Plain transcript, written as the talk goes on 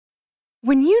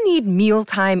When you need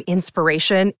mealtime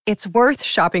inspiration, it's worth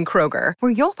shopping Kroger,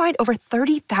 where you'll find over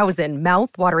 30,000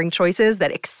 mouth-watering choices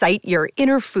that excite your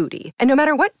inner foodie. And no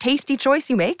matter what tasty choice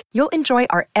you make, you'll enjoy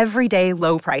our everyday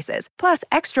low prices, plus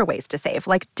extra ways to save,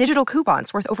 like digital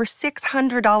coupons worth over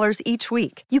 $600 each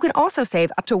week. You can also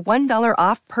save up to $1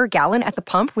 off per gallon at the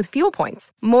pump with fuel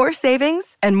points. More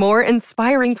savings and more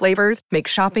inspiring flavors make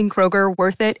shopping Kroger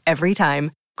worth it every time.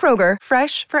 Kroger,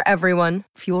 fresh for everyone.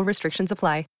 Fuel restrictions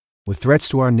apply. With threats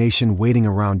to our nation waiting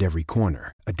around every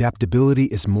corner, adaptability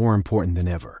is more important than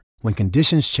ever. When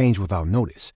conditions change without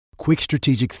notice, quick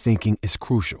strategic thinking is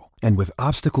crucial. And with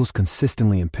obstacles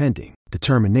consistently impending,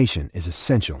 determination is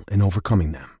essential in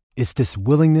overcoming them. It's this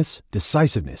willingness,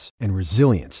 decisiveness, and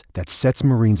resilience that sets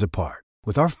Marines apart.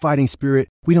 With our fighting spirit,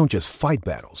 we don't just fight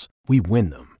battles, we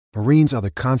win them. Marines are the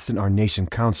constant our nation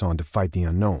counts on to fight the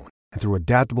unknown. And through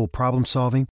adaptable problem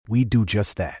solving, we do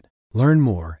just that. Learn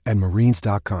more at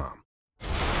marines.com.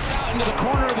 Out into the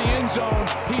corner of the end zone.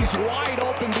 He's wide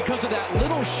open because of that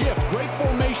little shift. Great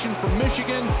formation from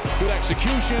Michigan. Good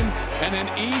execution and an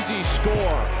easy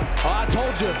score. I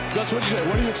told you. That's what you did.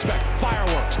 What do you expect?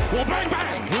 Fireworks. Well, bang,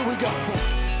 bang. Here we go.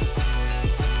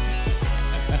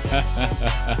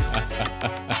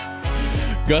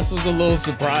 Gus was a little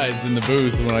surprised in the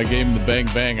booth when I gave him the bang,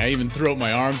 bang. I even threw up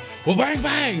my arms. Well, bang,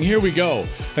 bang, here we go.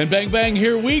 And bang, bang,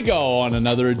 here we go on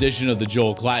another edition of the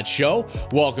Joel Klatt Show.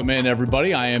 Welcome in,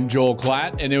 everybody. I am Joel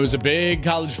Klatt, and it was a big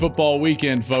college football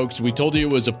weekend, folks. We told you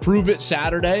it was a Prove It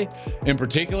Saturday, in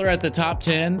particular at the top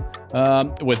 10,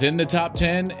 within the top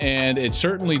 10, and it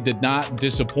certainly did not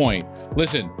disappoint.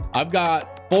 Listen, I've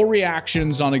got full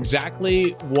reactions on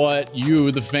exactly what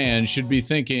you, the fan, should be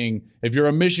thinking if you're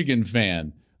a Michigan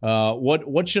fan.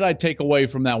 What should I take away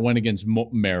from that win against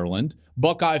Maryland?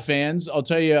 Buckeye fans, I'll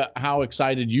tell you how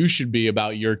excited you should be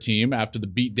about your team after the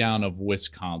beatdown of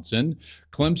Wisconsin.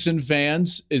 Clemson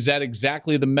fans, is that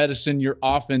exactly the medicine your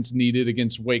offense needed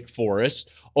against Wake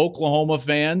Forest? Oklahoma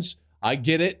fans, I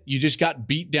get it. You just got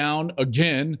beat down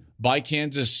again by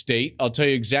Kansas State. I'll tell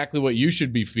you exactly what you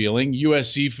should be feeling.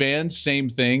 USC fans, same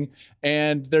thing.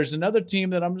 And there's another team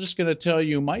that I'm just going to tell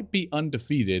you might be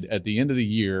undefeated at the end of the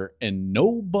year, and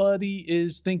nobody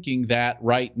is thinking that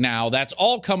right now. That's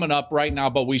all coming up right now,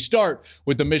 but we start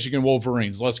with the Michigan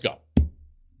Wolverines. Let's go.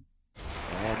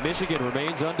 And Michigan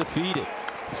remains undefeated,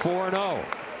 4-0.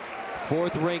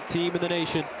 Fourth-ranked team in the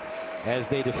nation as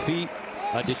they defeat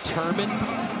a determined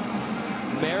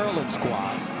Maryland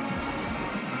squad,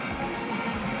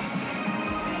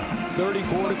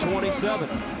 34-27.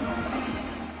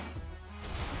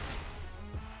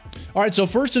 All right, so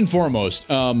first and foremost,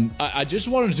 I just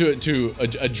wanted to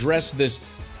address this.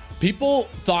 People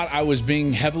thought I was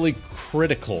being heavily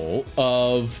critical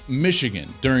of Michigan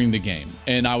during the game,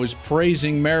 and I was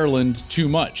praising Maryland too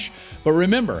much. But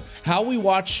remember, how we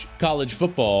watch college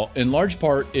football in large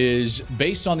part is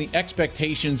based on the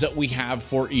expectations that we have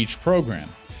for each program.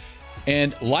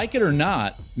 And like it or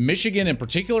not, Michigan in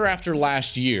particular after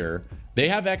last year, they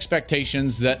have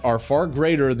expectations that are far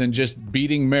greater than just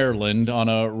beating Maryland on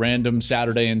a random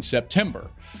Saturday in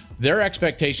September. Their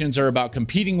expectations are about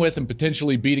competing with and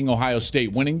potentially beating Ohio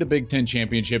State, winning the Big Ten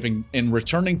championship, and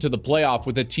returning to the playoff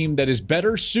with a team that is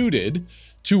better suited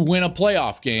to win a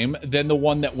playoff game than the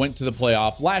one that went to the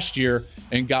playoff last year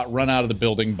and got run out of the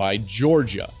building by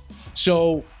Georgia.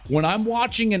 So when I'm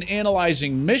watching and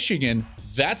analyzing Michigan,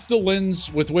 that's the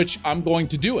lens with which I'm going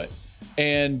to do it.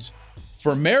 And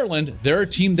for Maryland, they're a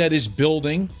team that is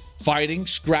building, fighting,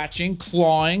 scratching,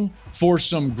 clawing for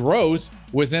some growth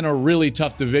within a really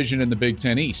tough division in the Big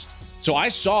Ten East. So I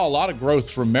saw a lot of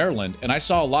growth from Maryland, and I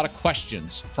saw a lot of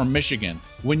questions from Michigan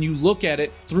when you look at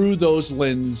it through those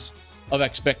lenses of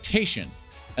expectation.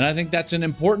 And I think that's an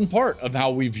important part of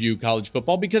how we view college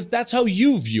football, because that's how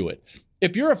you view it.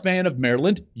 If you're a fan of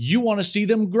Maryland, you want to see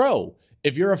them grow.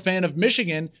 If you're a fan of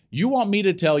Michigan, you want me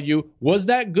to tell you, was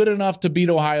that good enough to beat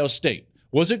Ohio State?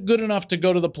 Was it good enough to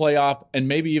go to the playoff and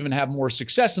maybe even have more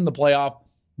success in the playoff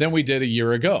than we did a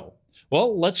year ago?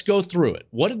 Well, let's go through it.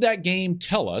 What did that game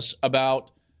tell us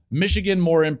about Michigan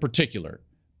more in particular?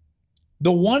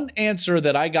 The one answer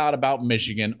that I got about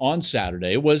Michigan on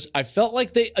Saturday was I felt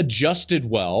like they adjusted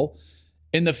well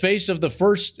in the face of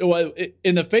adversity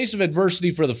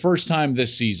for the first time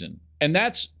this season. And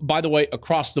that's, by the way,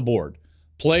 across the board.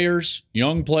 Players,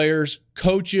 young players,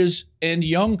 coaches, and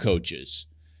young coaches.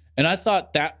 And I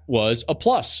thought that was a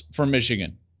plus for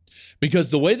Michigan,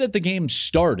 because the way that the game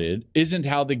started isn't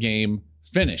how the game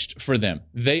finished for them.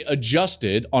 They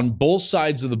adjusted on both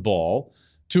sides of the ball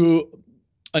to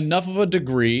enough of a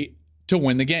degree to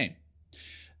win the game.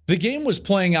 The game was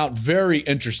playing out very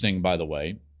interesting, by the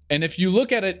way. And if you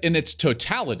look at it in its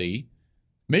totality,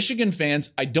 Michigan fans,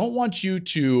 I don't want you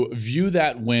to view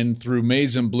that win through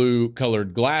maize and blue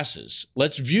colored glasses.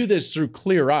 Let's view this through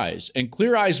clear eyes. And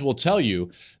clear eyes will tell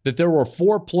you that there were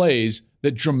 4 plays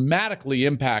that dramatically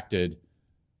impacted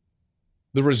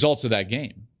the results of that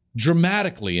game.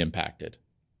 Dramatically impacted.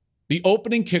 The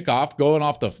opening kickoff going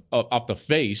off the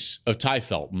face of Ty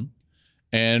Felton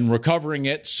and recovering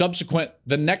it,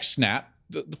 the next snap,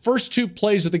 the first 2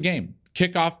 plays of the game,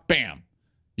 kickoff, bam.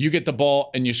 You get the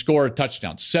ball and you score a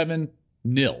touchdown. 7-0,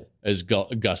 as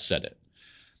Gus said it.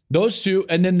 Those 2,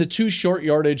 and then the 2 short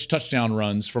yardage touchdown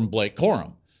runs from Blake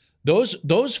Corum.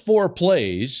 Those 4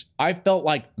 plays, I felt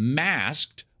like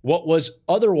masked what was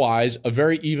otherwise a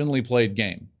very evenly played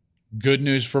game. Good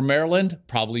news for Maryland,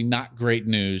 probably not great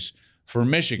news for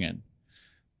Michigan.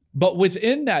 But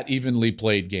within that evenly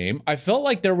played game, I felt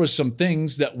like there was some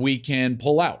things that we can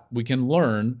pull out. We can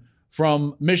learn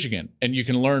from Michigan. And you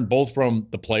can learn both from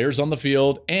the players on the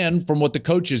field and from what the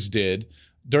coaches did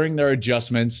during their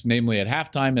adjustments, namely at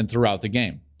halftime and throughout the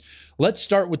game. Let's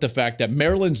start with the fact that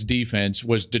Maryland's defense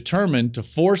was determined to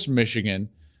force Michigan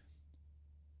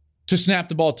to snap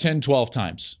the ball 10, 12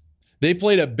 times. They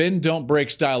played a bend, don't break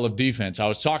style of defense. I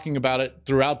was talking about it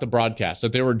throughout the broadcast,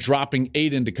 that they were dropping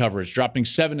 8 into coverage, dropping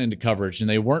 7 into coverage, and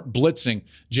they weren't blitzing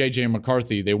J.J.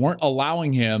 McCarthy. They weren't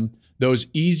allowing him those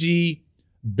easy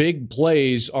big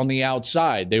plays on the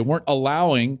outside. They weren't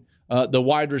allowing the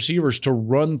wide receivers to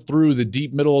run through the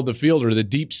deep middle of the field or the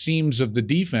deep seams of the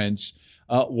defense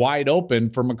wide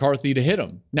open for McCarthy to hit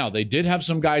them. Now, they did have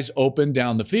some guys open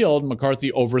down the field.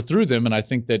 McCarthy overthrew them, and I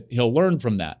think that he'll learn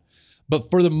from that. But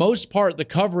for the most part, the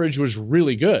coverage was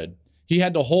really good. He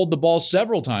had to hold the ball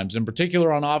several times, in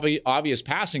particular on obvious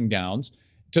passing downs,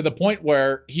 to the point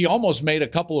where he almost made a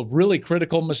couple of really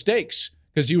critical mistakes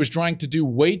because he was trying to do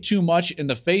way too much in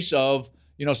the face of,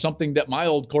 something that my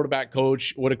old quarterback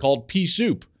coach would have called pea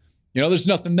soup. There's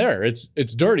nothing there. It's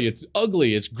dirty. It's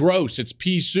ugly. It's gross. It's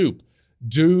pea soup.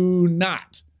 Do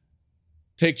not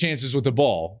take chances with the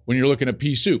ball when you're looking at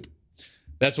pea soup.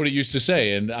 That's what he used to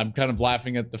say, and I'm kind of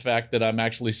laughing at the fact that I'm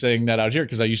actually saying that out here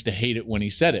because I used to hate it when he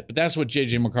said it. But that's what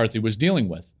J.J. McCarthy was dealing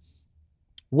with.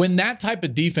 When that type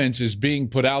of defense is being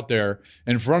put out there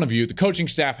in front of you, the coaching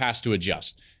staff has to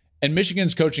adjust. And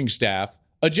Michigan's coaching staff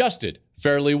adjusted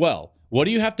fairly well. What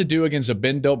do you have to do against a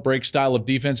bend, don't break style of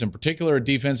defense, in particular a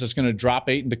defense that's going to drop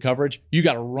 8 into coverage? You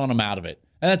got to run them out of it.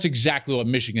 And that's exactly what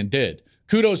Michigan did.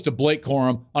 Kudos to Blake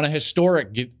Corum on a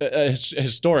historic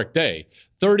day.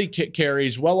 30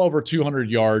 carries, well over 200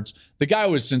 yards. The guy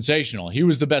was sensational. He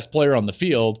was the best player on the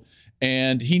field,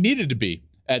 and he needed to be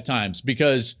at times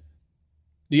because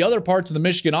the other parts of the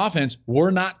Michigan offense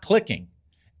were not clicking,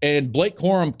 and Blake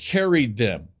Corum carried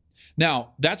them.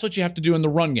 Now, that's what you have to do in the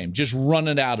run game. Just run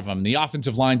it out of them. The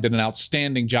offensive line did an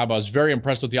outstanding job. I was very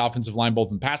impressed with the offensive line,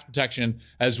 both in pass protection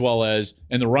as well as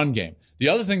in the run game. The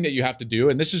other thing that you have to do,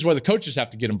 and this is where the coaches have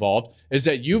to get involved, is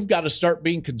that you've got to start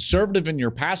being conservative in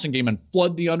your passing game and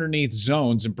flood the underneath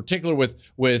zones, in particular with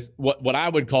what I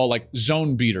would call like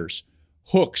zone beaters,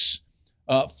 hooks,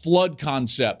 flood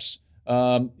concepts.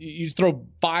 You throw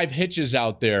 5 hitches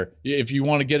out there if you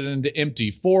want to get it into empty,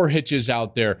 4 hitches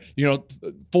out there,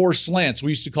 4 slants.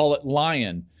 We used to call it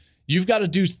lion. You've got to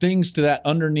do things to that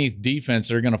underneath defense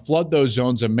that are going to flood those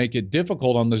zones and make it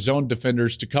difficult on the zone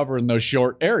defenders to cover in those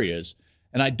short areas.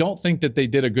 And I don't think that they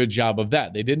did a good job of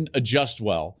that. They didn't adjust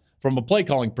well. From a play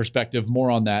calling perspective, more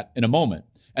on that in a moment.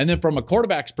 And then from a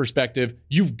quarterback's perspective,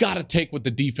 you've got to take what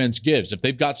the defense gives. If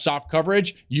they've got soft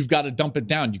coverage, you've got to dump it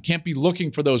down. You can't be looking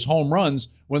for those home runs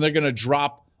when they're going to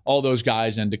drop all those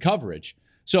guys into coverage.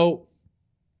 So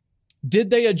did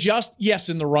they adjust? Yes,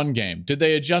 in the run game. Did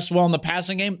they adjust well in the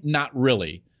passing game? Not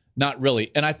really. Not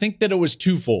really. And I think that it was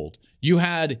twofold. You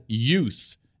had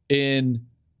youth in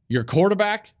your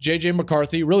quarterback, J.J.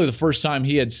 McCarthy, really the first time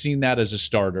he had seen that as a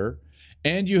starter,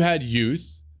 and you had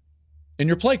youth in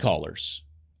your play callers.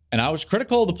 And I was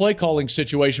critical of the play calling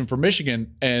situation for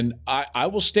Michigan, and I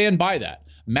will stand by that.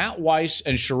 Matt Weiss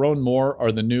and Sharon Moore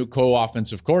are the new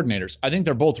co-offensive coordinators. I think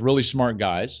they're both really smart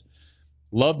guys.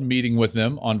 Loved meeting with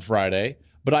them on Friday,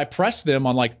 but I pressed them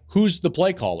on who's the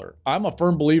play caller? I'm a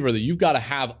firm believer that you've got to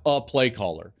have a play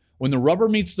caller. When the rubber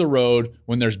meets the road,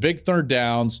 when there's big third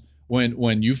downs,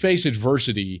 when you face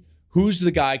adversity, who's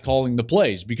the guy calling the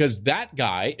plays? Because that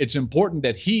guy, it's important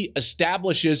that he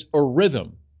establishes a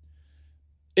rhythm.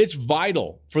 It's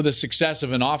vital for the success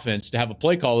of an offense to have a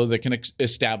play caller that can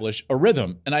establish a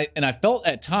rhythm. And I felt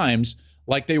at times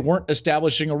like they weren't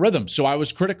establishing a rhythm. So I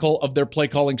was critical of their play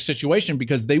calling situation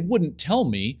because they wouldn't tell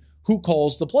me who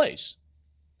calls the plays.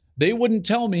 They wouldn't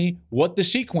tell me what the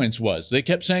sequence was. They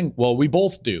kept saying, well, we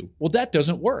both do. Well, that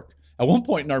doesn't work. At one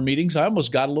point in our meetings, I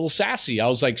almost got a little sassy. I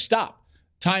was like, stop,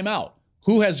 time out.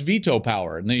 Who has veto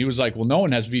power? And then he was like, well, no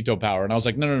one has veto power. And I was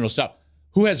like, no, stop.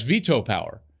 Who has veto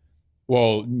power?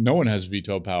 Well, no one has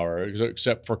veto power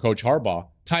except for Coach Harbaugh.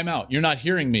 Time out. You're not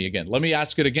hearing me again. Let me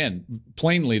ask it again,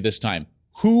 plainly this time.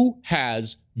 Who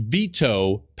has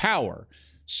veto power?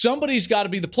 Somebody's got to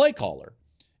be the play caller.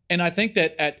 And I think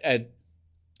that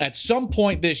at some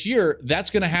point this year,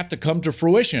 that's going to have to come to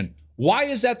fruition. Why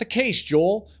is that the case,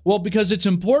 Joel? Well, because it's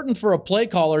important for a play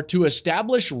caller to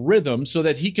establish rhythm so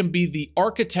that he can be the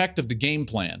architect of the game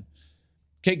plan.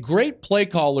 Okay, great play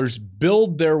callers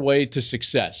build their way to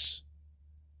success.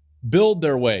 Build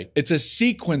their way. It's a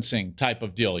sequencing type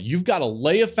of deal. You've got to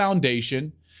lay a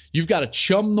foundation. You've got to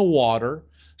chum the water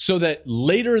so that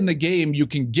later in the game, you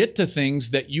can get to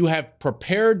things that you have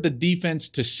prepared the defense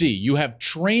to see. You have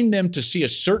trained them to see a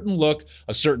certain look,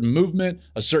 a certain movement,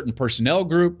 a certain personnel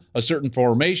group, a certain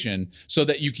formation, so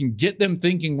that you can get them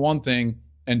thinking one thing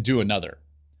and do another.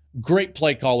 Great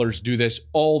play callers do this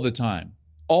all the time.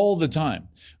 All the time.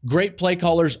 Great play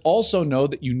callers also know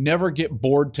that you never get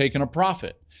bored taking a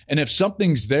profit. And if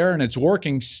something's there and it's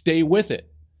working, stay with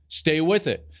it. Stay with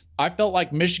it. I felt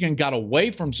like Michigan got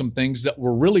away from some things that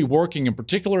were really working, in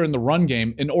particular in the run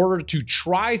game, in order to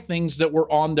try things that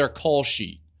were on their call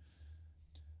sheet.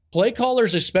 Play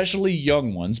callers, especially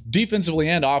young ones, defensively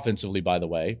and offensively, by the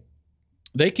way,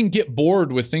 they can get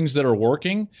bored with things that are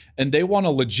working, and they want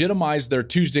to legitimize their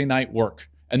Tuesday night work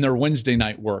and their Wednesday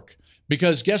night work.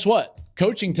 Because guess what?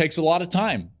 Coaching takes a lot of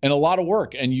time and a lot of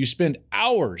work, and you spend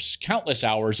hours, countless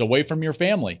hours away from your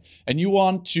family, and you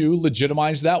want to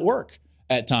legitimize that work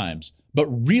at times. But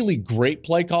really great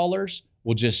play callers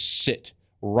will just sit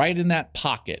right in that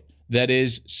pocket that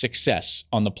is success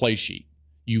on the play sheet.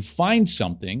 You find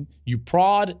something, you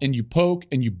prod and you poke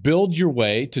and you build your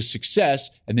way to success,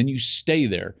 and then you stay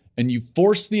there and you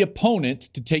force the opponent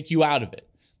to take you out of it.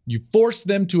 You force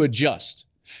them to adjust.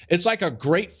 It's like a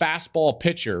great fastball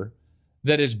pitcher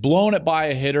that is blown it by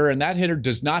a hitter, and that hitter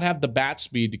does not have the bat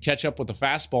speed to catch up with the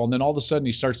fastball, and then all of a sudden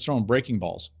he starts throwing breaking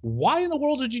balls. Why in the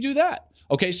world did you do that?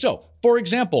 Okay, so, for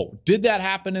example, did that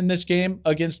happen in this game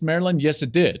against Maryland? Yes,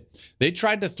 it did. They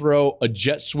tried to throw a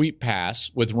jet sweep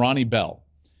pass with Ronnie Bell.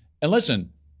 And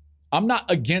listen, I'm not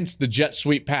against the jet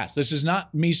sweep pass. This is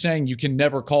not me saying you can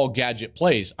never call gadget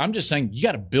plays. I'm just saying you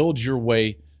got to build your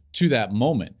way to that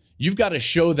moment. You've got to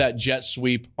show that jet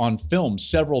sweep on film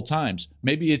several times.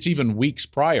 Maybe it's even weeks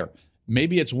prior.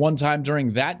 Maybe it's one time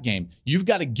during that game. You've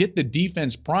got to get the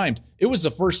defense primed. It was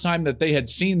the first time that they had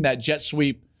seen that jet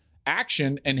sweep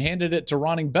action and handed it to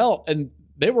Ronnie Bell, and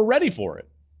they were ready for it.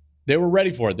 They were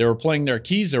ready for it. They were playing their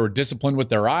keys. They were disciplined with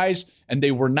their eyes, and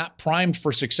they were not primed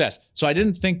for success. So I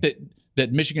didn't think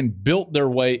that Michigan built their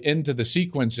way into the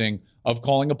sequencing of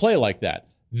calling a play like that.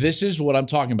 This is what I'm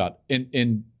talking about.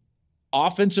 In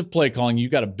offensive play calling,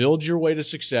 you've got to build your way to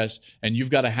success, and you've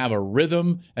got to have a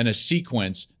rhythm and a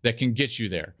sequence that can get you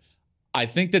there. I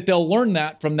think that they'll learn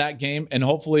that from that game, and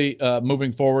hopefully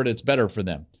moving forward, it's better for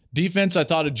them. Defense, I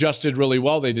thought, adjusted really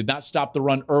well. They did not stop the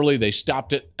run early. They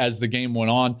stopped it as the game went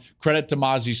on. Credit to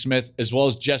Mazi Smith as well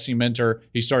as Jesse Minter.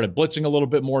 He started blitzing a little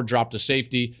bit more, dropped a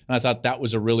safety, and I thought that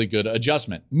was a really good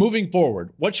adjustment. Moving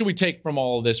forward, what should we take from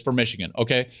all of this for Michigan?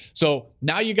 Okay, so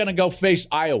now you're going to go face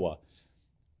Iowa.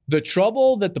 The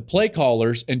trouble that the play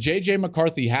callers and J.J.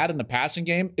 McCarthy had in the passing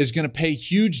game is going to pay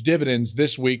huge dividends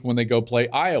this week when they go play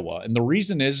Iowa. And the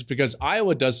reason is because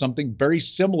Iowa does something very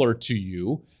similar to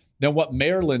you than what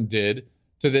Maryland did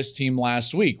to this team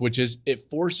last week, which is it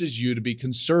forces you to be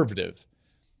conservative.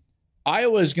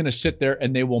 Iowa is going to sit there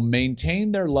and they will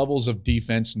maintain their levels of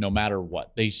defense no matter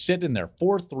what. They sit in their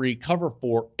 4-3, cover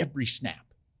 4 every snap.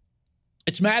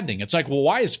 It's maddening. It's like, well,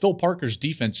 why is Phil Parker's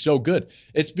defense so good?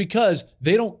 It's because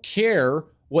they don't care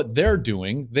what they're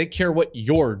doing. They care what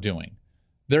you're doing.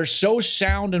 They're so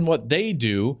sound in what they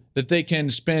do that they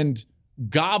can spend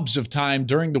gobs of time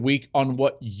during the week on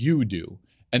what you do.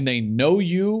 And they know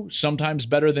you sometimes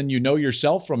better than you know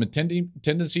yourself from a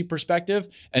tendency perspective.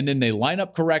 And then they line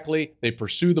up correctly, they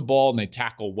pursue the ball, and they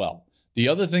tackle well. The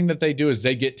other thing that they do is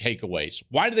they get takeaways.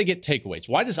 Why do they get takeaways?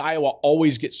 Why does Iowa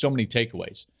always get so many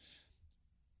takeaways?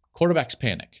 Quarterbacks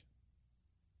panic.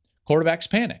 Quarterbacks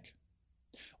panic.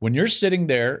 When you're sitting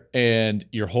there and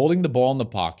you're holding the ball in the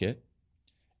pocket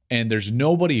and there's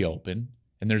nobody open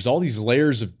and there's all these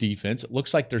layers of defense, it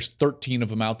looks like there's 13 of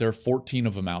them out there, 14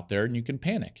 of them out there, and you can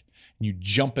panic. And you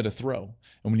jump at a throw.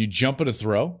 And when you jump at a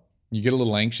throw, you get a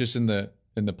little anxious in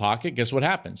the pocket. Guess what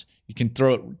happens? You can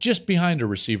throw it just behind a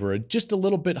receiver, just a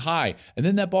little bit high, and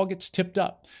then that ball gets tipped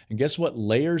up. And guess what?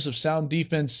 Layers of sound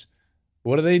defense,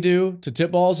 what do they do to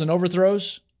tip balls and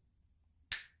overthrows?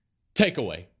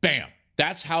 takeaway, bam.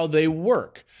 That's how they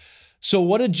work. So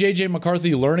what did J.J.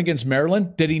 McCarthy learn against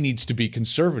Maryland? That he needs to be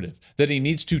conservative, that he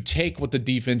needs to take what the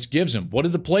defense gives him. What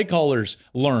did the play callers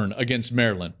learn against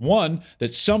Maryland? One,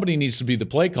 that somebody needs to be the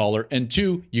play caller, and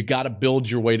two, you got to build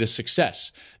your way to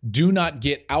success. Do not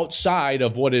get outside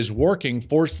of what is working.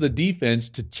 Force the defense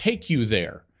to take you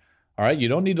there. All right, you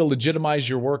don't need to legitimize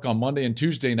your work on Monday and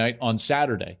Tuesday night on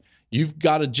Saturday. You've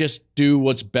got to just do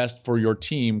what's best for your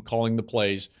team, calling the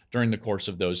plays during the course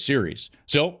of those series.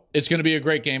 So it's going to be a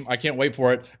great game. I can't wait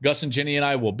for it. Gus and Jenny and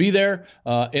I will be there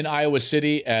in Iowa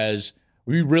City as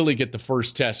we really get the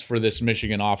first test for this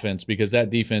Michigan offense, because that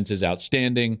defense is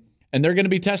outstanding. And they're going to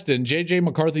be tested. And J.J.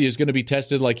 McCarthy is going to be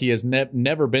tested like he has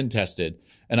never been tested.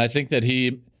 And I think that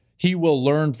he will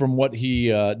learn from what he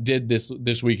did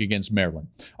this week against Maryland.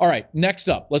 All right, next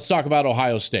up, let's talk about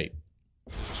Ohio State.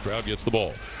 Stroud gets the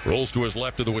ball, rolls to his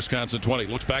left to the Wisconsin 20,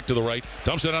 looks back to the right,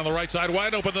 dumps it on the right side,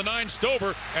 wide open, the 9,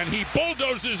 Stover, and he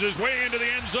bulldozes his way into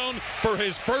the end zone for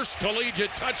his first collegiate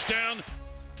touchdown.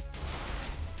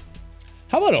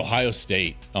 How about Ohio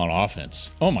State on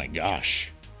offense? Oh my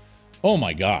gosh.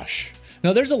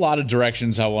 Now, there's a lot of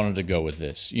directions I wanted to go with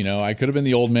this. You know, I could have been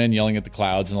the old man yelling at the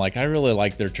clouds and I really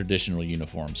like their traditional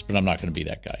uniforms, but I'm not going to be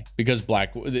that guy, because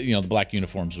the black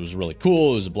uniforms was really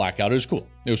cool. It was a blackout. It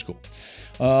was cool.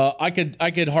 I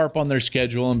could harp on their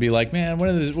schedule and be like, man,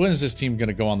 when is this team going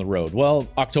to go on the road? Well,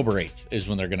 October 8th is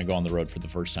when they're going to go on the road for the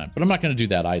first time, but I'm not going to do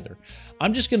that either.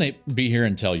 I'm just going to be here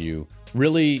and tell you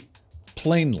really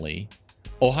plainly,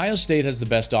 Ohio State has the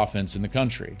best offense in the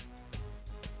country.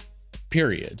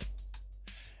 Period.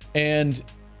 And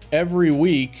every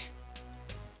week,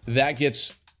 that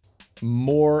gets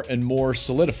more and more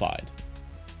solidified.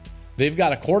 They've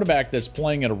got a quarterback that's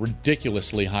playing at a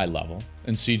ridiculously high level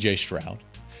in C.J. Stroud.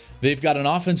 They've got an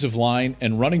offensive line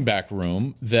and running back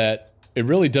room that it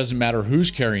really doesn't matter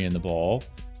who's carrying the ball.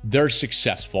 They're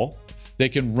successful. They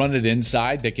can run it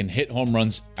inside. They can hit home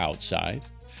runs outside.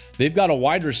 They've got a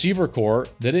wide receiver core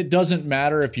that it doesn't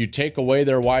matter if you take away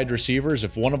their wide receivers.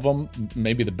 If one of them,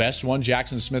 maybe the best one,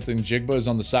 Jackson Smith-Njigba, is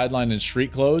on the sideline in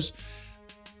street clothes,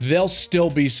 they'll still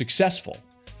be successful.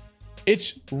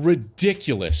 It's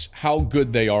ridiculous how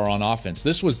good they are on offense.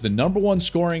 This was the number one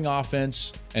scoring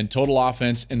offense and total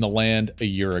offense in the land a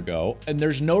year ago, and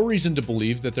there's no reason to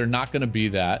believe that they're not going to be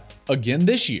that again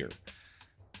this year.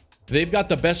 They've got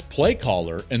the best play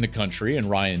caller in the country in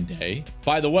Ryan Day.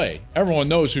 By the way, everyone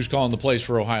knows who's calling the plays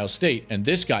for Ohio State, and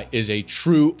this guy is a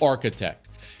true architect.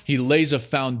 He lays a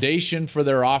foundation for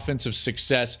their offensive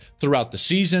success throughout the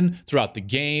season, throughout the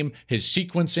game. His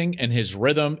sequencing and his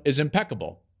rhythm is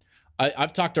impeccable.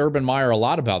 I've talked to Urban Meyer a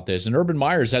lot about this, and Urban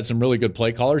Meyer's had some really good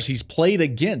play callers. He's played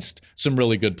against some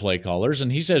really good play callers,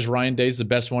 and he says Ryan Day's the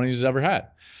best one he's ever had.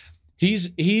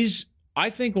 I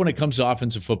think when it comes to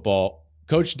offensive football,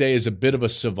 Coach Day is a bit of a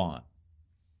savant.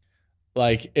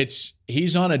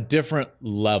 He's on a different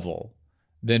level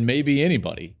than maybe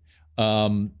anybody.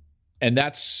 And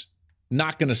that's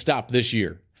not going to stop this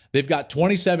year. They've got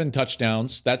 27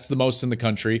 touchdowns. That's the most in the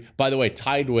country. By the way,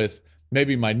 tied with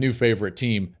maybe my new favorite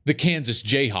team, the Kansas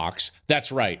Jayhawks.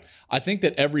 That's right. I think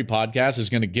that every podcast is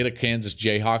going to get a Kansas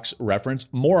Jayhawks reference.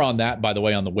 More on that, by the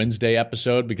way, on the Wednesday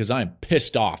episode, because I'm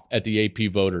pissed off at the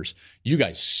AP voters. You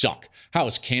guys suck. How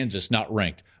is Kansas not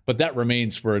ranked? But that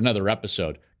remains for another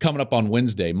episode. Coming up on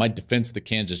Wednesday, my defense of the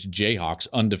Kansas Jayhawks,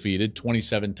 undefeated,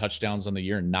 27 touchdowns on the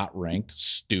year, not ranked.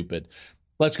 Stupid.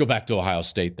 Let's go back to Ohio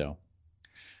State, though.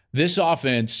 This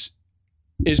offense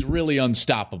is really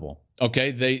unstoppable.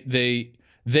 Okay,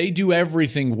 they do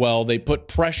everything well. They put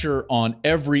pressure on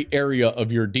every area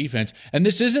of your defense. And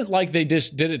this isn't like they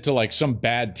just did it to some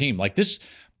bad team.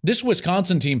 This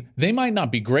Wisconsin team, they might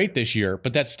not be great this year,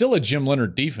 but that's still a Jim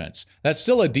Leonhard defense. That's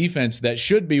still a defense that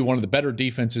should be one of the better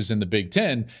defenses in the Big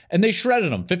Ten. And they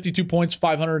shredded them, 52 points,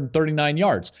 539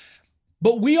 yards.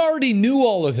 But we already knew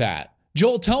all of that.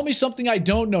 Joel, tell me something I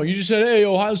don't know. You just said, hey,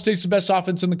 Ohio State's the best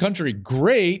offense in the country.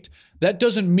 Great. That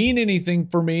doesn't mean anything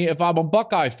for me if I'm a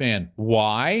Buckeye fan.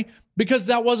 Why? Because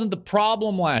that wasn't the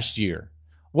problem last year.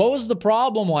 What was the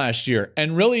problem last year?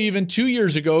 And really even 2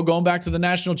 years ago, going back to the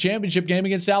national championship game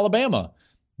against Alabama,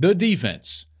 the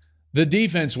defense. The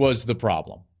defense was the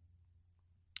problem.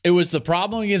 It was the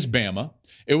problem against Bama.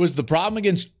 It was the problem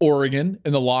against Oregon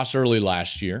in the loss early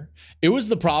last year. It was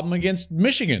the problem against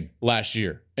Michigan last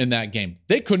year in that game.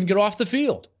 They couldn't get off the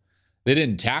field. They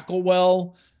didn't tackle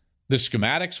well. The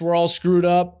schematics were all screwed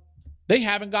up. They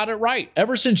haven't got it right.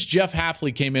 Ever since Jeff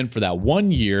Hafley came in for that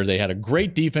 1 year, they had a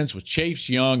great defense with Chase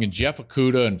Young and Jeff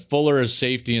Okudah and Fuller as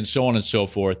safety and so on and so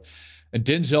forth, and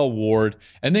Denzel Ward.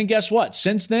 And then guess what?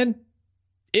 Since then,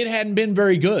 it hadn't been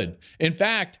very good. In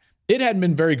fact, It hadn't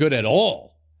been very good at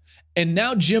all. And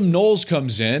now Jim Knowles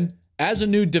comes in as a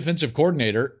new defensive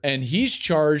coordinator, and he's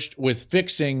charged with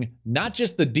fixing not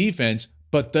just the defense,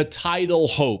 but the title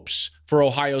hopes for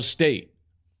Ohio State.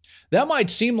 That might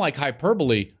seem like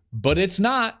hyperbole, but it's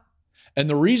not. And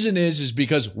the reason is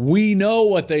because we know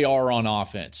what they are on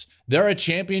offense. They're a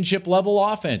championship level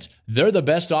offense. They're the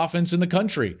best offense in the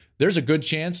country. There's a good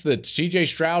chance that CJ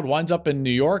Stroud winds up in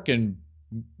New York and,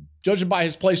 judging by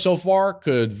his play so far,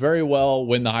 could very well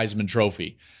win the Heisman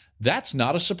Trophy. That's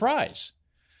not a surprise.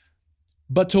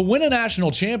 But to win a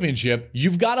national championship,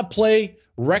 you've got to play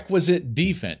requisite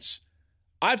defense.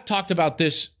 I've talked about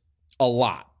this a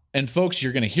lot. And folks,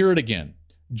 you're going to hear it again.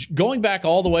 Going back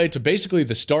all the way to basically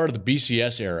the start of the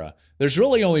BCS era, there's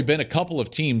really only been a couple of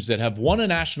teams that have won a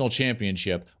national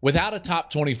championship without a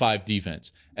top 25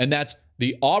 defense. And that's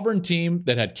the Auburn team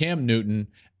that had Cam Newton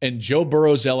and Joe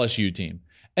Burrow's LSU team.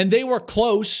 And they were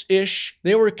close-ish.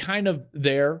 They were kind of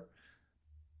there.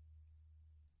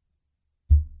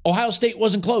 Ohio State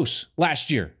wasn't close last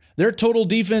year. Their total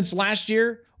defense last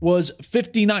year was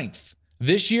 59th.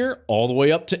 This year, all the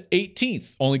way up to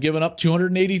 18th, only giving up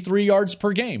 283 yards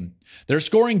per game. Their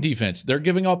scoring defense, they're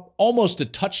giving up almost a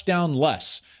touchdown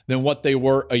less than what they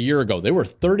were a year ago. They were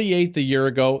 38th a year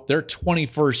ago. They're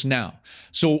 21st now.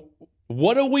 So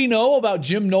what do we know about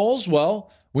Jim Knowles?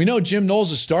 Well, we know Jim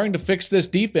Knowles is starting to fix this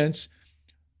defense.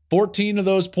 14 of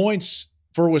those points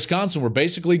for Wisconsin were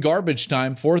basically garbage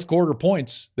time, fourth quarter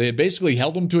points. They had basically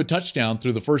held them to a touchdown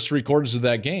through the first three quarters of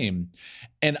that game.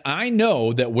 And I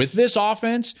know that with this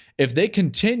offense, if they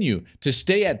continue to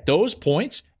stay at those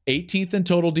points, 18th in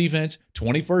total defense,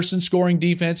 21st in scoring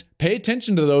defense, pay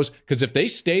attention to those, because if they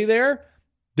stay there,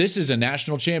 this is a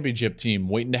national championship team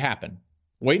waiting to happen.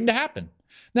 Waiting to happen.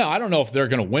 Now, I don't know if they're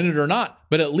going to win it or not,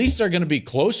 but at least they're going to be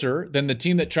closer than the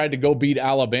team that tried to go beat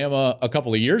Alabama a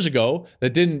couple of years ago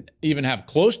that didn't even have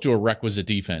close to a requisite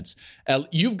defense.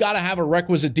 You've got to have a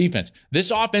requisite defense.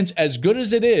 This offense, as good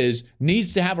as it is,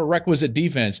 needs to have a requisite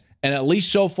defense. And at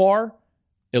least so far,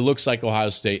 it looks like Ohio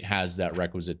State has that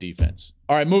requisite defense.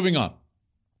 All right, moving on.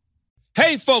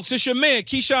 Hey, folks, it's your man,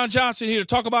 Keyshawn Johnson, here to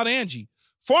talk about Angie,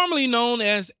 formerly known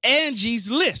as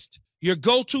Angie's List, your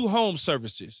go-to home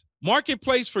services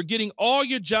marketplace for getting all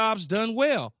your jobs done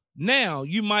well. Now,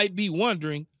 you might be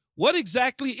wondering, what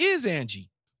exactly is Angie?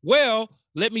 Well,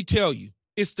 let me tell you,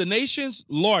 it's the nation's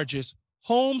largest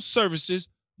home services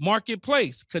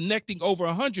marketplace, connecting over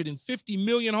 150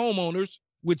 million homeowners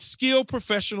with skilled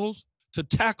professionals to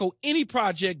tackle any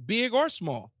project, big or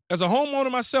small. As a homeowner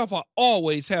myself, I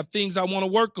always have things I want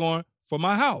to work on for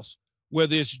my house,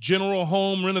 whether it's general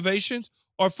home renovations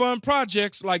or fun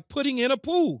projects like putting in a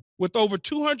pool. With over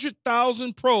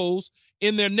 200,000 pros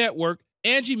in their network,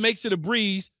 Angie makes it a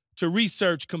breeze to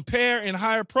research, compare, and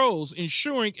hire pros,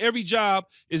 ensuring every job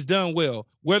is done well.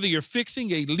 Whether you're fixing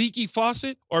a leaky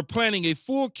faucet or planning a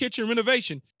full kitchen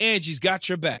renovation, Angie's got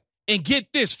your back. And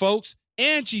get this, folks,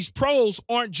 Angie's pros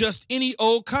aren't just any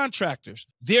old contractors.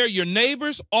 They're your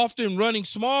neighbors, often running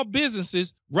small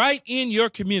businesses right in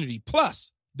your community.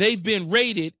 Plus, they've been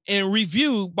rated and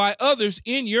reviewed by others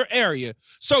in your area.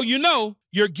 So you know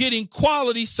you're getting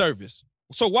quality service.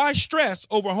 So why stress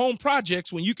over home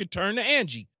projects when you can turn to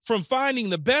Angie? From finding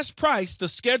the best price to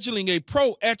scheduling a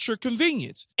pro at your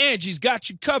convenience, Angie's got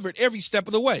you covered every step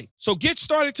of the way. So get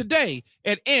started today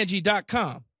at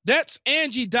Angie.com. That's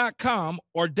Angie.com,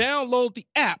 or download the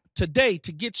app today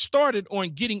to get started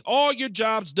on getting all your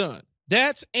jobs done.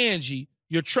 That's Angie,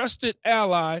 your trusted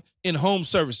ally in home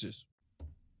services.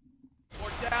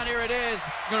 Down here it is.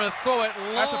 Going to throw it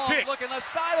long. That's a pick. Looking the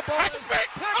side of the ball.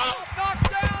 Picked up,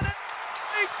 knocked down,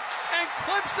 and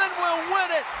Clemson will win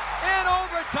it in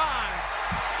overtime.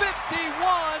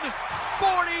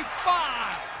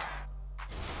 51-45.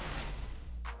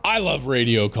 I love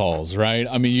radio calls, right?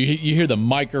 I mean, you hear the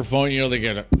microphone, you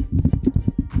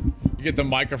get the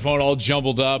microphone all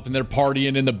jumbled up and they're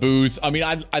partying in the booth. I mean,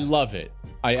 I love it.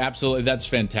 That's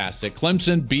fantastic.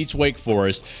 Clemson beats Wake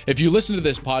Forest. If you listened to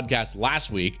this podcast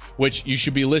last week, which you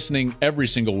should be listening every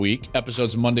single week,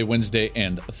 episodes Monday, Wednesday,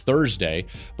 and Thursday,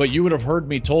 but you would have heard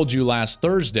me told you last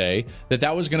Thursday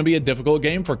that was going to be a difficult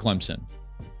game for Clemson.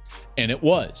 And it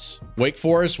was. Wake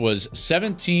Forest was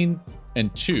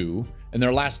 17-2 in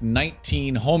their last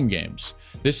 19 home games.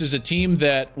 This is a team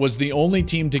that was the only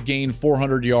team to gain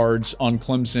 400 yards on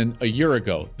Clemson a year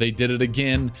ago. They did it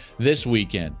again this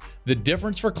weekend. The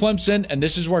difference for Clemson, and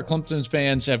this is where Clemson's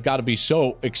fans have got to be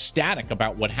so ecstatic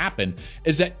about what happened,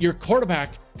 is that your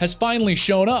quarterback has finally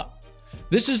shown up.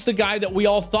 This is the guy that we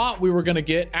all thought we were going to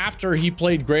get after he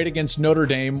played great against Notre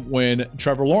Dame when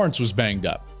Trevor Lawrence was banged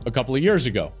up a couple of years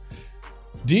ago.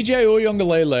 DJ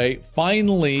Uiagalelei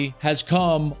finally has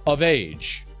come of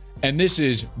age. And this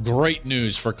is great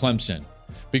news for Clemson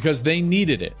because they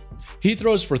needed it. He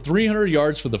throws for 300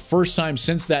 yards for the first time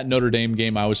since that Notre Dame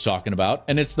game I was talking about.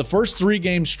 And it's the first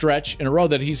 3-game stretch in a row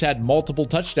that he's had multiple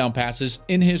touchdown passes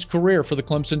in his career for the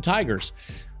Clemson Tigers.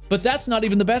 But that's not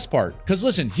even the best part. Because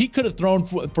listen, he could have thrown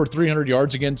for 300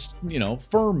 yards against,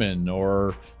 Furman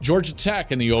or Georgia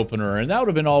Tech in the opener, and that would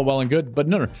have been all well and good. But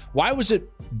no. Why was it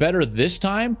better this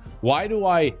time? Why do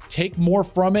I take more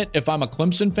from it if I'm a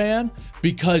Clemson fan?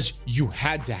 Because you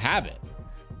had to have it.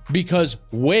 Because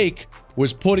Wake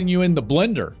was putting you in the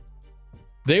blender.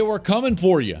 They were coming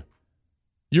for you.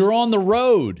 You're on the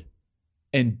road.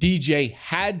 And DJ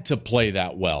had to play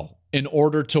that well in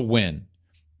order to win.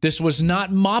 This was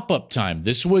not mop-up time.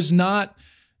 This was not,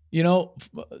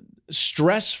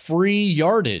 stress-free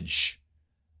yardage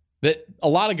that a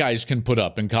lot of guys can put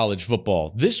up in college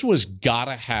football. This was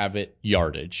gotta-have-it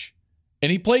yardage.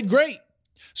 And he played great.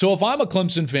 So if I'm a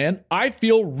Clemson fan, I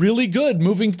feel really good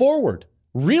moving forward.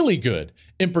 Really good.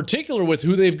 In particular with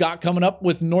who they've got coming up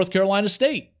with North Carolina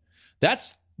State.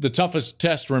 That's the toughest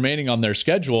test remaining on their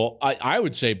schedule, I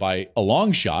would say by a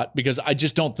long shot, because I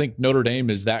just don't think Notre Dame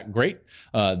is that great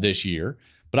this year.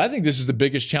 But I think this is the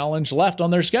biggest challenge left on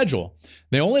their schedule.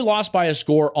 They only lost by a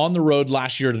score on the road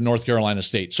last year to North Carolina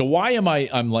State. So why am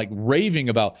I'm like raving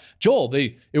about, Joel,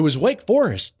 it was Wake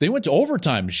Forest. They went to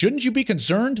overtime. Shouldn't you be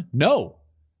concerned? No,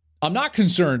 I'm not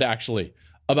concerned actually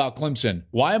about Clemson.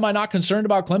 Why am I not concerned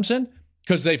about Clemson?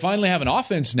 Because they finally have an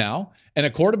offense now and a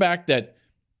quarterback that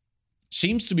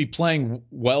seems to be playing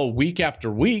well week after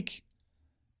week.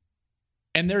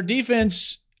 And their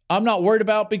defense, I'm not worried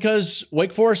about because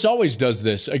Wake Forest always does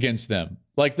this against them.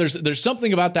 Like there's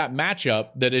something about that matchup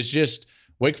that is just,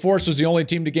 Wake Forest was the only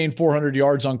team to gain 400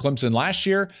 yards on Clemson last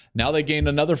year. Now they gained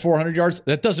another 400 yards.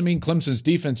 That doesn't mean Clemson's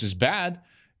defense is bad.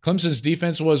 Clemson's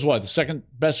defense was the second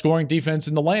best scoring defense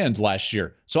in the land last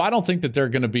year. So I don't think that they're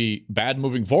going to be bad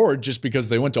moving forward just because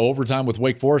they went to overtime with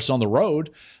Wake Forest on the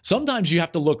road. Sometimes you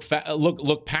have to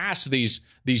look past these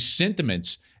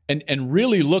sentiments and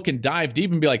really look and dive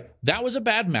deep and be like, that was a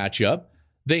bad matchup.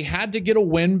 They had to get a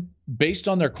win based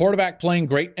on their quarterback playing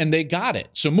great, and they got it.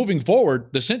 So moving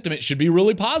forward, the sentiment should be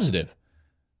really positive.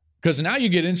 Because now you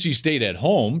get NC State at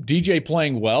home, DJ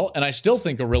playing well, and I still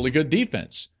think a really good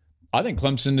defense. I think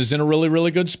Clemson is in a really,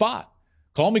 really good spot.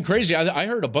 Call me crazy. I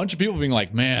heard a bunch of people being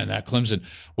like, man, that Clemson,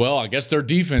 well, I guess their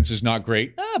defense is not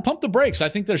great. Pump the brakes. I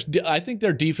think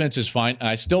their defense is fine, and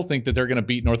I still think that they're going to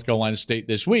beat North Carolina State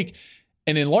this week,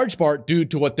 and in large part due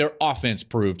to what their offense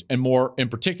proved, and more in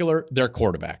particular, their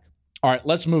quarterback. All right,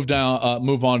 let's move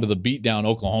on to the beatdown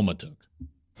Oklahoma took.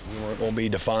 We weren't going to be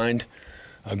defined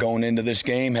going into this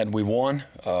game. Had we won,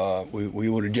 we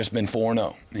would have just been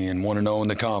 4-0 and 1-0 in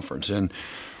the conference. And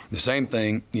the same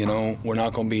thing, we're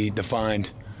not going to be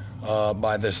defined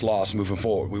by this loss moving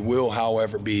forward. We will,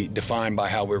 however, be defined by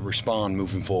how we respond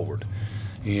moving forward.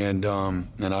 And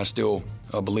I still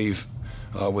believe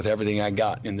with everything I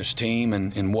got in this team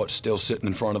and what's still sitting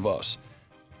in front of us.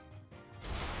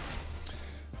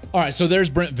 All right, so there's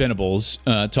Brent Venables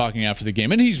talking after the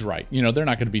game, and he's right. They're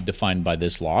not going to be defined by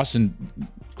this loss, and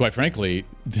quite frankly,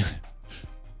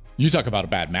 you talk about a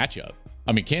bad matchup.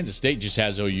 I mean, Kansas State just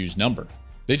has OU's number.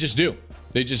 They just do.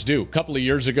 A couple of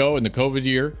years ago in the COVID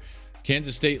year,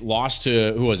 Kansas State lost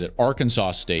to,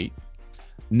 Arkansas State.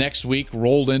 Next week,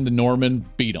 rolled into Norman,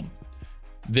 beat them.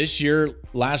 This year,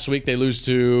 last week, they lose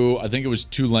to, I think it was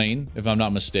Tulane, if I'm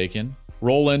not mistaken.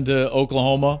 Roll into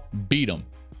Oklahoma, beat them.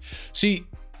 See,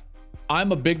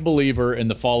 I'm a big believer in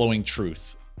the following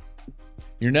truth.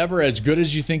 You're never as good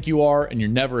as you think you are, and you're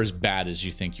never as bad as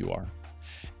you think you are.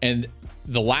 And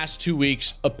the last 2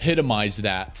 weeks epitomize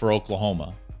that for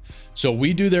Oklahoma. So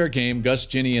we do their game, Gus,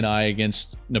 Jenny, and I,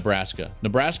 against Nebraska.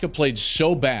 Nebraska played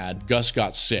so bad, Gus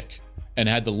got sick and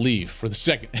had to leave for the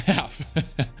second half.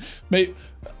 Maybe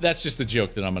that's just the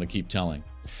joke that I'm going to keep telling.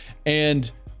 And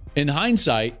in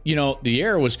hindsight, the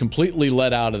air was completely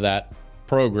let out of that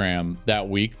program that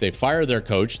week. They fired their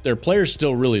coach. Their players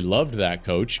still really loved that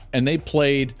coach, and they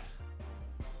played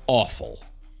awful.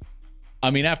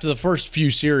 I mean, after the first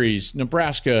few series,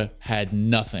 Nebraska had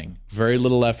nothing, very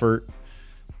little effort.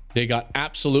 They got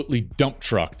absolutely dump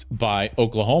trucked by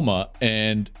Oklahoma,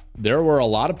 and there were a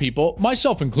lot of people,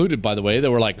 myself included, by the way, that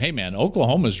were like, hey, man,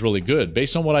 Oklahoma's really good.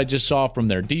 Based on what I just saw from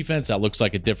their defense, that looks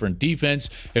like a different defense.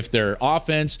 If their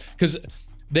offense, because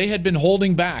they had been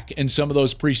holding back in some of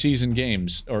those preseason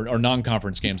games, or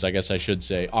non-conference games, I guess I should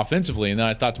say, offensively. And then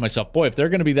I thought to myself, boy, if they're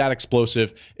going to be that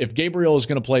explosive, if Gabriel is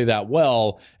going to play that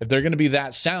well, if they're going to be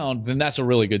that sound, then that's a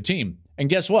really good team. And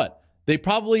guess what? They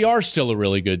probably are still a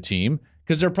really good team.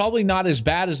 because they're probably not as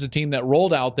bad as the team that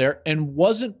rolled out there and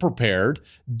wasn't prepared,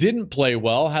 didn't play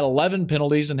well, had 11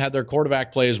 penalties, and had their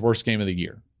quarterback play his worst game of the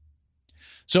year.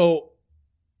 So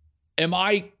am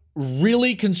I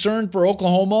really concerned for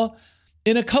Oklahoma?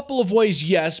 In a couple of ways,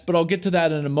 yes, but I'll get to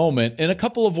that in a moment. In a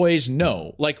couple of ways,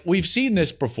 no. Like, we've seen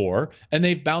this before, and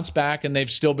they've bounced back, and they've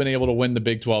still been able to win the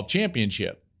Big 12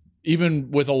 championship, even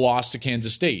with a loss to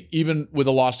Kansas State, even with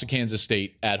a loss to Kansas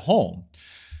State at home.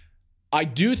 I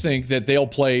do think that they'll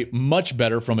play much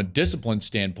better from a discipline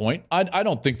standpoint. I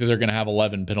don't think that they're going to have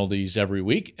 11 penalties every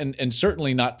week, and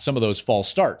certainly not some of those false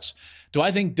starts. Do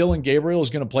I think Dillon Gabriel is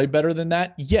going to play better than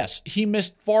that? Yes. He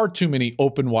missed far too many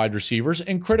open wide receivers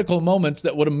in critical moments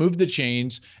that would have moved the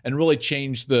chains and really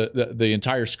changed the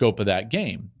entire scope of that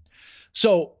game.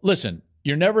 So, listen,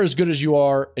 you're never as good as you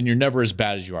are, and you're never as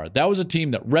bad as you are. That was a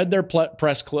team that read their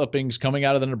press clippings coming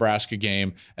out of the Nebraska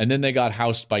game, and then they got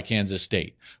housed by Kansas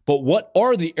State. But what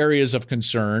are the areas of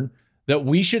concern that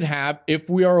we should have if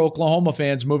we are Oklahoma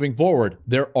fans moving forward?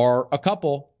 There are a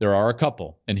couple,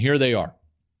 and here they are.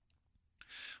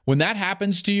 When that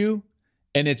happens to you,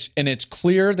 and it's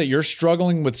clear that you're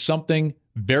struggling with something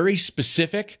very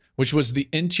specific, which was the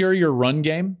interior run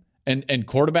game and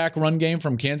quarterback run game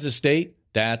from Kansas State,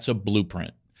 that's a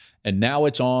blueprint. And now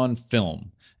it's on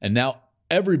film. And now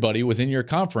everybody within your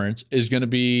conference is going to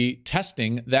be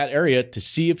testing that area to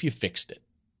see if you fixed it.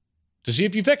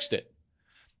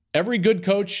 Every good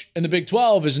coach in the Big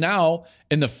 12 is now,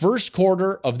 in the first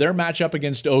quarter of their matchup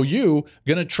against OU,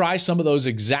 going to try some of those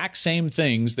exact same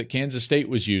things that Kansas State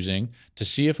was using to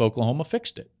see if Oklahoma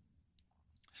fixed it.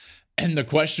 And the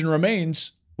question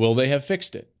remains, will they have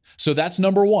fixed it? So that's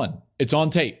number one. It's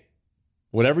on tape.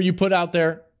 Whatever you put out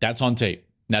there, that's on tape.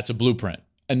 That's a blueprint.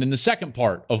 And then the second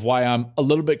part of why I'm a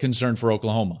little bit concerned for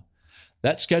Oklahoma,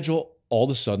 that schedule all of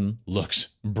a sudden looks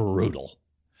brutal.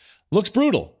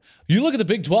 You look at the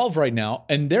Big 12 right now,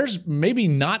 and there's maybe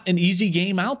not an easy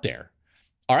game out there.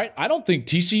 All right, I don't think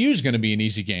TCU is going to be an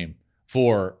easy game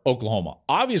for Oklahoma.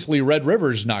 Obviously, Red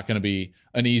River is not going to be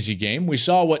an easy game. We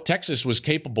saw what Texas was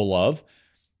capable of.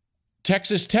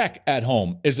 Texas Tech at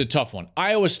home is a tough one.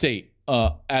 Iowa State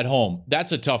at home,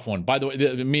 that's a tough one. By the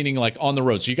way, meaning like on the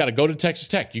road. So you got to go to Texas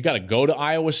Tech. You got to go to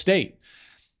Iowa State.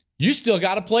 You still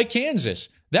got to play Kansas.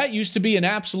 That used to be an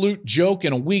absolute joke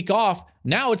and a week off.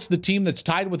 Now it's the team that's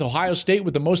tied with Ohio State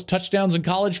with the most touchdowns in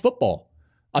college football.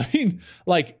 I mean,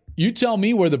 like, you tell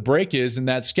me where the break is in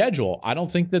that schedule. I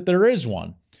don't think that there is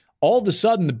one. All of a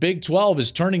sudden, the Big 12 is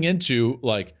turning into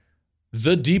like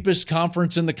the deepest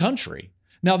conference in the country.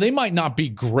 Now, they might not be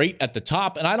great at the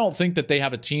top, and I don't think that they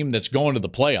have a team that's going to the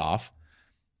playoff.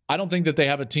 I don't think that they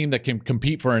have a team that can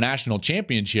compete for a national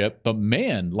championship, but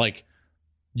man, like,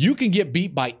 you can get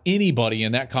beat by anybody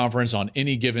in that conference on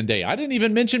any given day. I didn't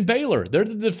even mention Baylor. They're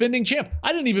the defending champ.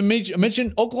 I didn't even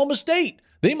mention Oklahoma State.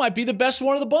 They might be the best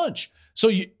one of the bunch. So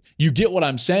you get what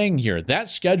I'm saying here. That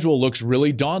schedule looks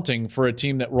really daunting for a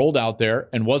team that rolled out there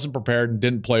and wasn't prepared and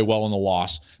didn't play well in the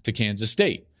loss to Kansas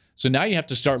State. So now you have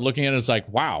to start looking at it as like,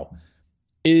 wow,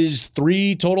 is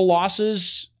 3 total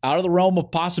losses out of the realm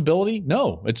of possibility?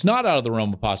 No, it's not out of the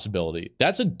realm of possibility.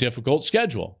 That's a difficult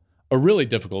schedule, a really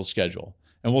difficult schedule.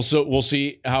 And we'll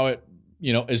see how it,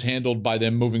 is handled by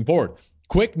them moving forward.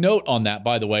 Quick note on that,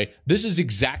 by the way, this is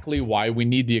exactly why we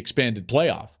need the expanded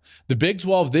playoff. The Big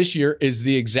 12 this year is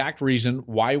the exact reason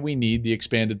why we need the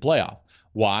expanded playoff.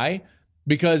 Why?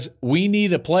 Because we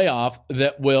need a playoff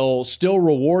that will still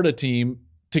reward a team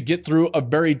to get through a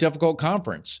very difficult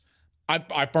conference.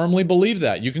 I firmly believe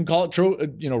that. You can call it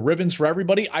ribbons for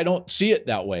everybody. I don't see it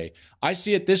that way. I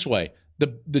see it this way.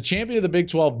 The champion of the Big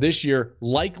 12 this year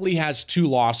likely has 2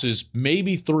 losses,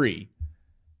 maybe 3.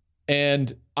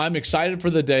 And I'm excited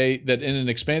for the day that in an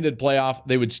expanded playoff,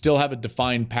 they would still have a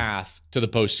defined path to the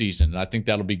postseason. And I think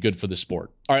that'll be good for the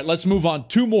sport. All right, let's move on.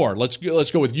 2 more. Let's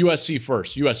go with USC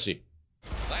first. USC.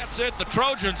 That's it. The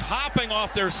Trojans hopping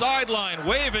off their sideline,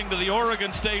 waving to the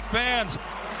Oregon State fans,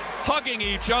 hugging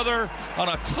each other on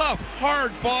a tough,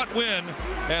 hard-fought win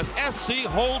as SC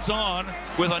holds on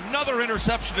with another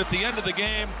interception at the end of the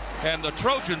game, and the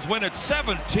Trojans win it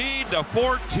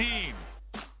 17-14.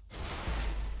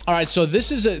 All right, so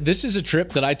this is a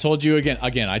trip that I told you again.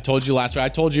 I told you last week. I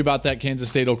told you about that Kansas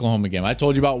State-Oklahoma game. I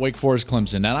told you about Wake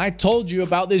Forest-Clemson, and I told you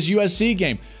about this USC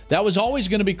game. That was always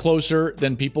going to be closer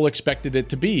than people expected it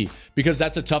to be because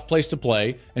that's a tough place to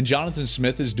play, and Jonathan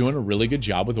Smith is doing a really good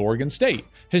job with Oregon State.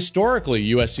 Historically,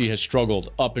 USC has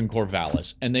struggled up in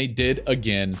Corvallis, and they did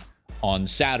again on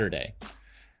Saturday.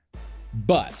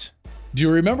 But do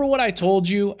you remember what I told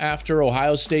you after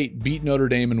Ohio State beat Notre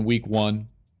Dame in Week 1?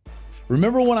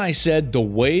 Remember when I said the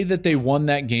way that they won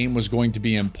that game was going to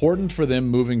be important for them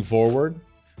moving forward?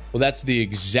 Well, that's the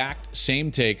exact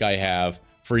same take I have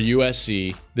for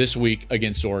USC this week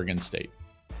against Oregon State.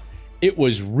 It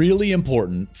was really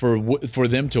important for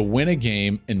them to win a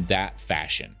game in that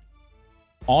fashion.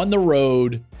 On the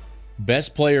road,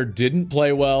 best player didn't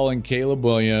play well in Caleb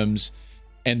Williams,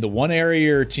 and the one area of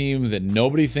your team that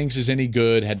nobody thinks is any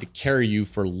good had to carry you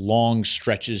for long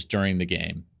stretches during the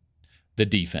game. The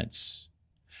defense.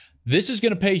 This is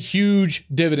going to pay huge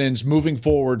dividends moving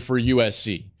forward for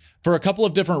USC for a couple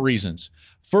of different reasons.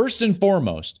 First and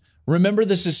foremost, remember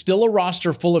this is still a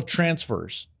roster full of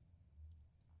transfers.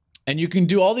 And you can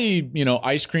do all the,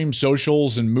 ice cream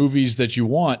socials and movies that you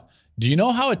want. Do you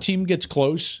know how a team gets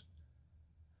close?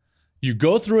 You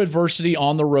go through adversity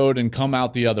on the road and come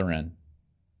out the other end.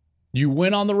 You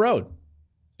win on the road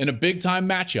in a big-time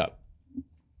matchup.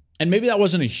 And maybe that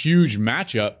wasn't a huge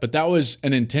matchup, but that was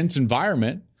an intense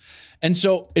environment. And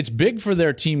so it's big for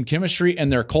their team chemistry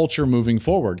and their culture moving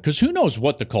forward, because who knows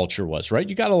what the culture was, right?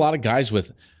 You got a lot of guys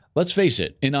with, let's face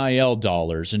it, NIL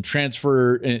dollars and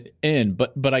transfer in.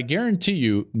 But I guarantee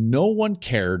you, no one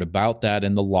cared about that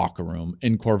in the locker room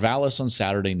in Corvallis on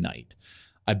Saturday night.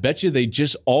 I bet you they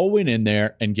just all went in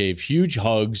there and gave huge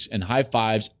hugs and high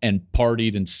fives and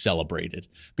partied and celebrated,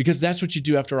 because that's what you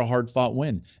do after a hard-fought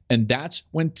win. And that's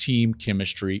when team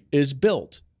chemistry is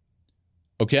built.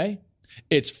 Okay?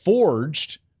 It's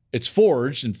forged, and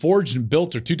forged and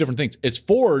built are two different things. It's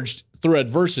forged through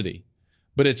adversity,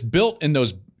 but it's built in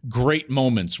those great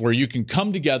moments where you can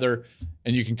come together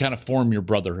and you can kind of form your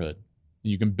brotherhood.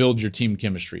 You can build your team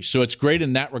chemistry. So it's great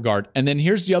in that regard. And then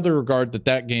here's the other regard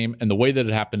that game and the way that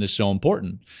it happened is so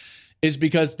important, is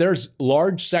because there's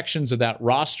large sections of that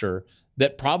roster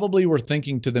that probably were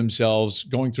thinking to themselves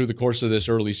going through the course of this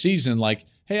early season, like,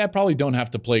 hey, I probably don't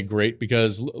have to play great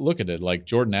because look at it, like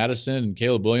Jordan Addison and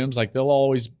Caleb Williams, like they'll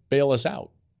always bail us out.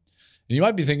 And you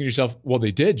might be thinking to yourself, well,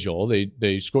 they did, Joel.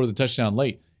 They scored the touchdown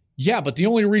late. Yeah, but the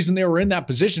only reason they were in that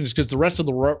position is because the rest of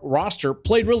the roster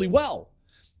played really well.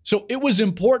 So it was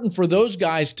important for those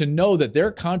guys to know that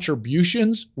their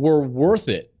contributions were worth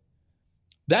it.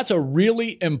 That's a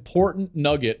really important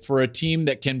nugget for a team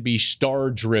that can be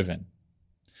star-driven.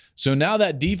 So now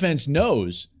that defense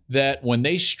knows that when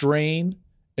they strain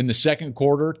in the second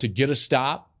quarter to get a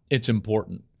stop, it's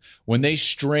important. When they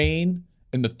strain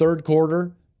in the third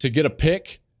quarter to get a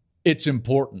pick, it's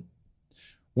important.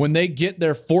 When they get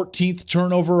their 14th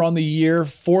turnover on the year,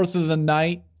 4th of the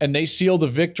night, and they seal the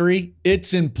victory,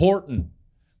 it's important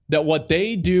that what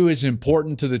they do is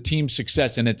important to the team's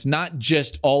success. And it's not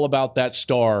just all about that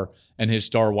star and his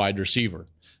star wide receiver.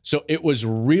 So it was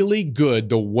really good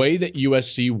the way that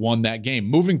USC won that game.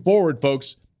 Moving forward,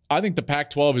 folks, I think the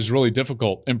Pac-12 is really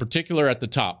difficult, in particular at the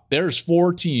top. There's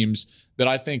 4 teams that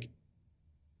I think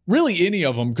really any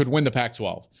of them could win the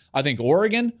Pac-12. I think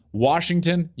Oregon,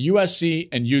 Washington, USC,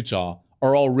 and Utah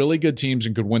are all really good teams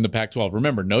and could win the Pac-12.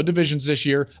 Remember, no divisions this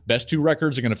year. Best 2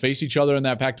 records are going to face each other in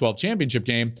that Pac-12 championship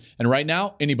game. And right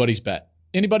now, anybody's bet.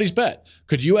 Anybody's bet.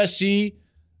 Could USC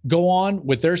go on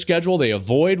with their schedule? They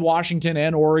avoid Washington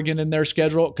and Oregon in their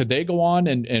schedule. Could they go on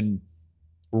and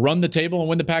run the table and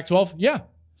win the Pac-12? Yeah.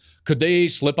 Could they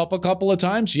slip up a couple of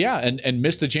times? Yeah. And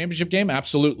miss the championship game?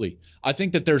 Absolutely. I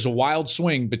think that there's a wild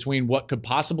swing between what could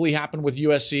possibly happen with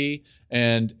USC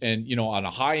and on a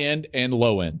high end and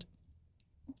low end.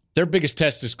 Their biggest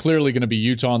test is clearly going to be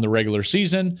Utah in the regular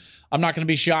season. I'm not going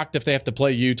to be shocked if they have to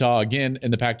play Utah again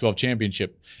in the Pac-12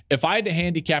 championship. If I had to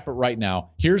handicap it right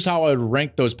now, here's how I would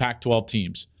rank those Pac-12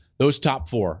 teams, those top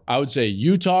 4. I would say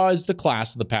Utah is the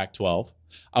class of the Pac-12.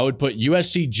 I would put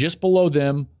USC just below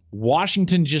them,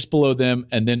 Washington just below them,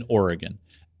 and then Oregon.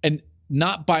 And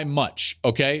not by much,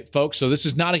 okay, folks? So this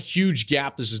is not a huge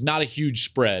gap. This is not a huge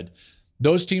spread.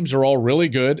 Those teams are all really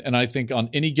good, and I think on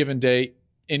any given day,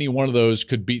 any one of those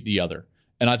could beat the other.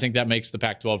 And I think that makes the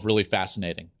Pac-12 really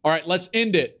fascinating. All right, let's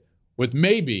end it with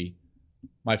maybe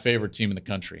my favorite team in the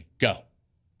country. Go.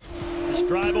 This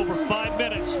drive over 5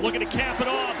 minutes. Looking to cap it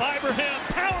off. Ibrahim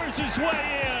powers his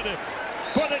way in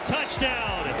for the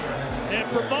touchdown. And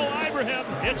for Mo Ibrahim,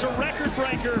 it's a record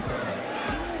breaker.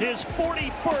 His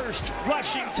 41st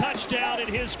rushing touchdown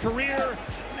in his career.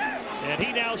 And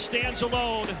he now stands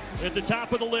alone at the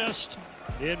top of the list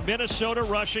in Minnesota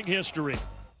rushing history.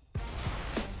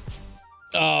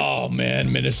 Oh, man,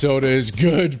 Minnesota is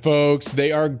good, folks.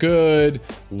 They are good.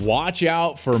 Watch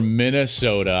out for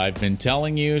Minnesota. I've been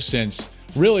telling you since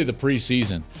really the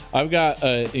preseason. I've got,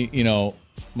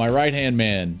 my right-hand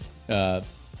man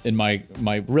in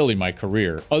my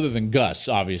career, other than Gus,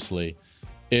 obviously,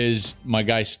 is my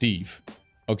guy Steve.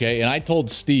 Okay. And I told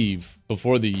Steve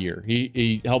before the year,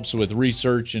 he helps with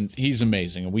research and he's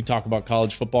amazing. And we talk about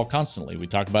college football constantly. We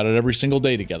talk about it every single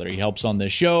day together. He helps on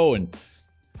this show. And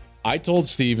I told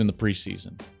Steve in the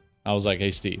preseason, I was like,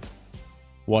 hey, Steve,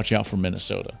 watch out for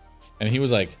Minnesota. And he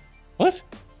was like, what?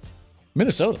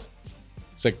 Minnesota?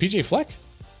 It's like PJ Fleck?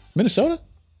 Minnesota?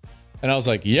 And I was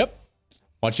like, yep.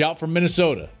 Watch out for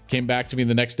Minnesota. Came back to me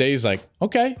the next day. He's like,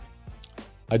 okay.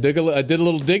 I did a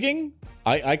little digging.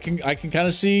 I can kind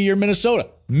of see your Minnesota.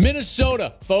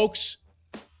 Minnesota, folks.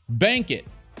 Bank it.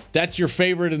 That's your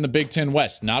favorite in the Big Ten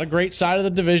West. Not a great side of the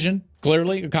division.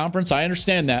 Clearly, a conference. I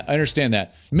understand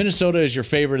that. Minnesota is your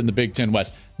favorite in the Big Ten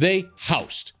West. They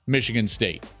housed Michigan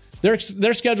State. Their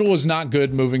schedule was not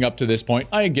good moving up to this point.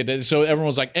 I get it. So everyone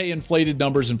was like, hey, inflated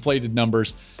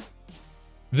numbers.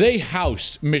 They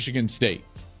housed Michigan State.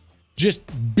 Just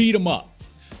beat them up.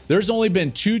 There's only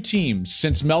been 2 teams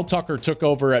since Mel Tucker took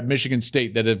over at Michigan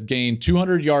State that have gained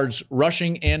 200 yards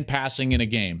rushing and passing in a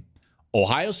game.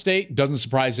 Ohio State, doesn't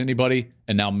surprise anybody,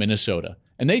 and now Minnesota.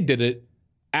 And they did it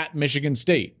at Michigan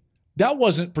State. That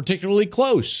wasn't particularly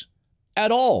close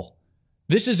at all.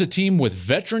 This is a team with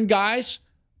veteran guys.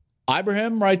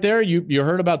 Ibrahim right there, you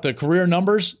heard about the career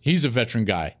numbers. He's a veteran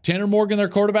guy. Tanner Morgan, their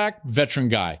quarterback, veteran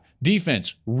guy.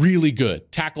 Defense, really good.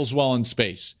 Tackles well in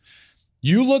space.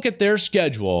 You look at their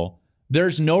schedule,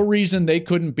 there's no reason they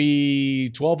couldn't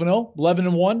be 12-0,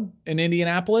 11-1 in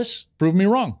Indianapolis. Prove me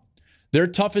wrong. Their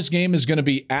toughest game is going to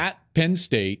be at Penn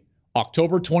State,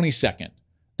 October 22nd.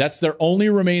 That's their only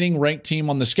remaining ranked team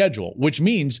on the schedule, which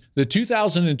means the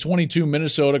 2022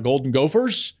 Minnesota Golden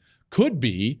Gophers could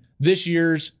be this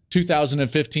year's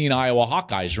 2015 Iowa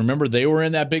Hawkeyes. Remember, they were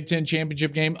in that Big Ten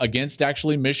championship game against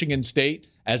actually Michigan State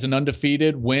as an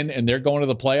undefeated win, and they're going to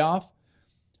the playoff.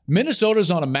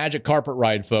 Minnesota's on a magic carpet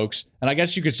ride, folks, and I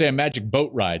guess you could say a magic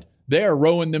boat ride. They are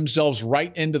rowing themselves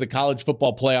right into the college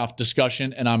football playoff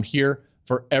discussion, and I'm here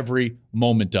for every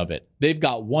moment of it. They've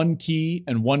got one key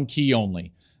and one key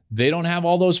only. They don't have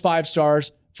all those 5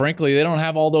 stars. Frankly, they don't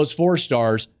have all those 4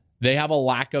 stars. They have a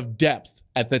lack of depth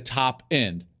at the top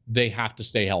end. They have to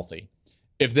stay healthy.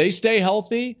 If they stay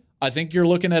healthy, I think you're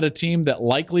looking at a team that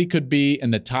likely could be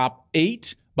in the top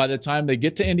 8 by the time they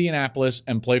get to Indianapolis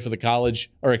and play for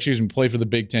the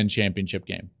Big Ten championship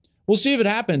game. We'll see if it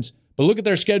happens, but look at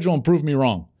their schedule and prove me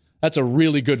wrong. That's a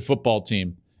really good football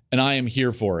team, and I am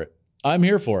here for it. I'm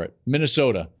here for it.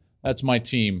 Minnesota, that's my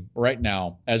team right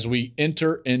now as we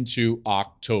enter into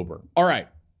October. All right.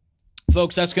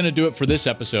 Folks, that's going to do it for this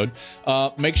episode.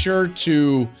 Make sure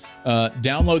to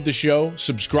download the show,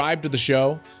 subscribe to the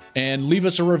show, and leave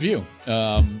us a review.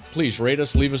 Please rate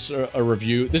us, leave us a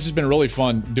review. This has been really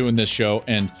fun doing this show,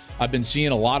 and I've been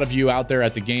seeing a lot of you out there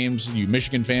at the games, you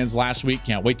Michigan fans last week.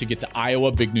 Can't wait to get to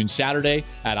Iowa, Big Noon Saturday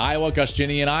at Iowa. Gus,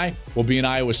 Jenny, and I will be in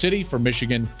Iowa City for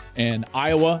Michigan and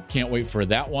Iowa. Can't wait for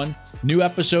that one. New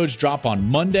episodes drop on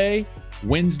Monday,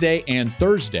 Wednesday, and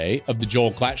Thursday of The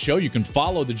Joel Klatt Show. You can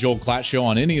follow The Joel Klatt Show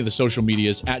on any of the social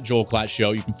medias at Joel Klatt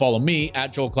Show. You can follow me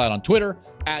at Joel Klatt on Twitter,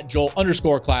 at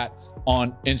Joel_Klatt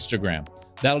on Instagram.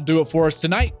 That'll do it for us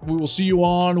tonight. We will see you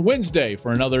on Wednesday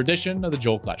for another edition of The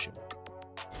Joel Klatt Show.